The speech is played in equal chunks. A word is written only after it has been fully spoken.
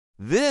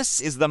This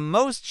is the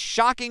most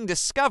shocking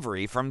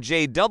discovery from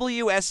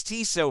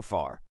JWST so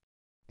far.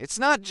 It's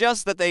not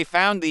just that they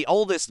found the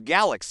oldest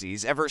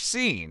galaxies ever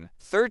seen,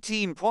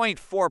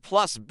 13.4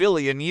 plus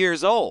billion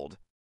years old.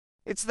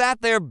 It's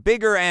that they're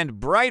bigger and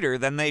brighter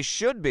than they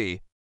should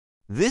be.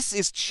 This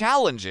is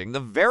challenging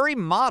the very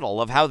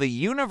model of how the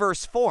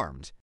universe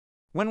formed.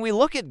 When we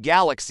look at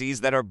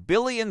galaxies that are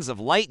billions of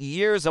light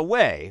years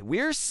away,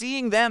 we're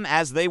seeing them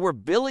as they were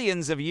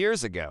billions of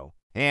years ago.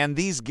 And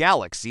these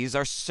galaxies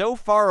are so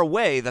far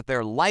away that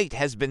their light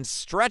has been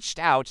stretched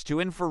out to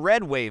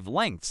infrared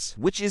wavelengths,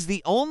 which is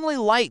the only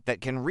light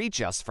that can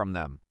reach us from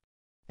them.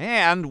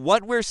 And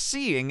what we're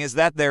seeing is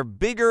that they're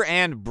bigger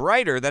and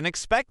brighter than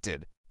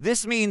expected.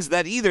 This means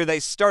that either they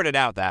started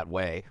out that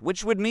way,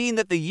 which would mean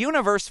that the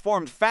universe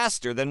formed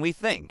faster than we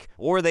think,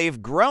 or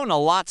they've grown a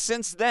lot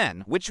since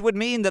then, which would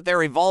mean that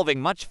they're evolving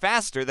much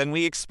faster than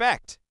we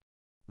expect.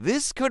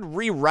 This could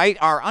rewrite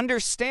our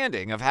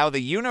understanding of how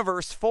the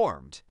universe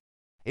formed.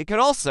 It could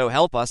also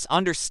help us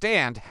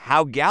understand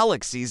how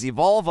galaxies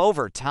evolve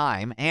over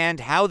time and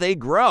how they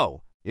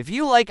grow. If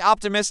you like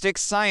optimistic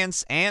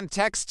science and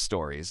text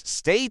stories,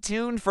 stay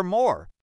tuned for more.